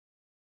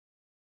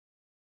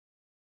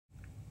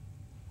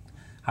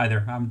Hi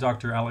there, I'm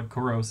Dr. Alec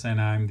Couros and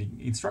I'm the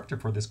instructor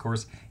for this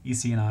course,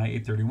 EC&I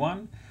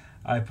 831.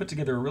 I put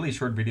together a really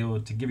short video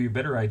to give you a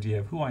better idea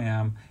of who I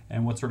am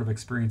and what sort of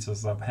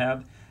experiences I've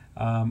had.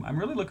 I'm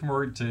really looking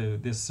forward to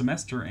this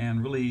semester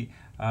and really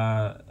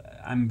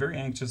I'm very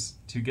anxious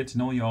to get to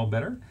know you all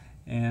better,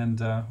 and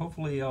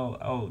hopefully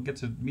I'll get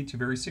to meet you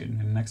very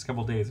soon, in the next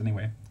couple of days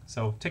anyway.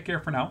 So take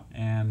care for now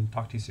and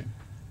talk to you soon.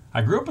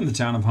 I grew up in the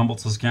town of Humboldt,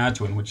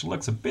 Saskatchewan, which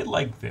looks a bit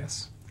like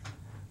this.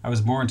 I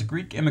was born to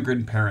Greek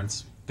immigrant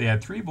parents. They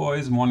had 3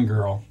 boys and 1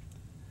 girl.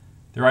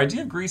 Their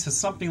idea of Greece is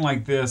something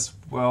like this.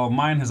 Well,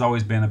 mine has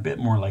always been a bit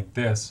more like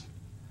this.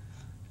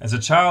 As a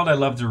child, I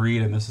loved to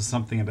read, and this is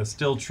something that is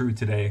still true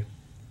today.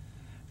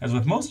 As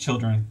with most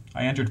children,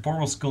 I entered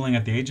formal schooling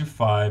at the age of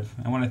 5,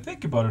 and when I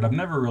think about it, I've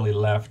never really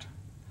left.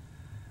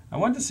 I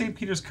went to St.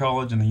 Peter's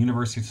College and the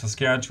University of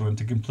Saskatchewan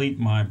to complete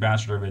my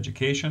Bachelor of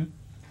Education.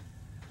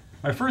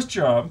 My first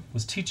job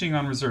was teaching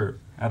on reserve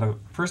at a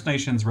First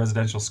Nations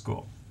residential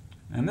school.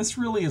 And this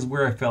really is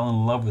where I fell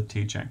in love with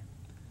teaching.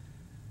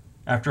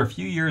 After a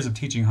few years of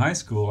teaching high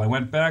school, I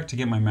went back to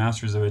get my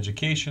Master's of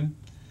Education.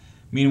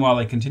 Meanwhile,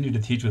 I continued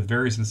to teach with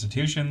various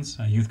institutions,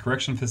 a youth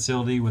correction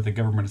facility with the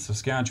Government of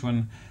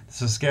Saskatchewan, the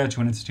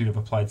Saskatchewan Institute of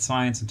Applied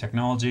Science and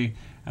Technology,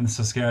 and the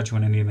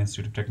Saskatchewan Indian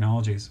Institute of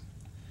Technologies.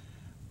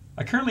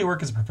 I currently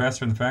work as a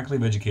professor in the Faculty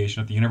of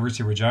Education at the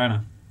University of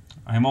Regina.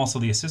 I am also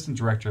the Assistant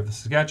Director of the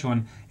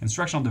Saskatchewan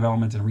Instructional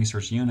Development and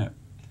Research Unit.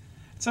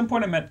 At some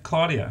point I met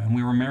Claudia and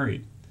we were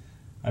married.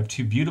 I have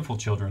 2 beautiful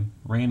children,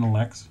 Rain and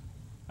Lex.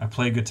 I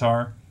play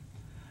guitar.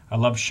 I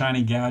love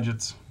shiny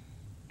gadgets.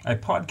 I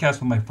podcast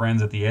with my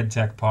friends at the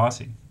EdTech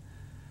Posse.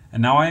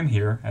 And now I am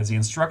here as the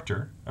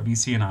instructor of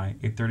EC&I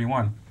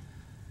 831.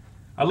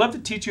 I love to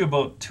teach you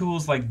about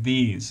tools like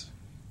these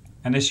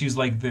and issues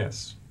like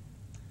this,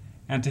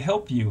 and to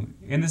help you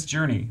in this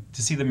journey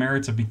to see the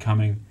merits of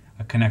becoming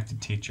a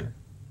connected teacher.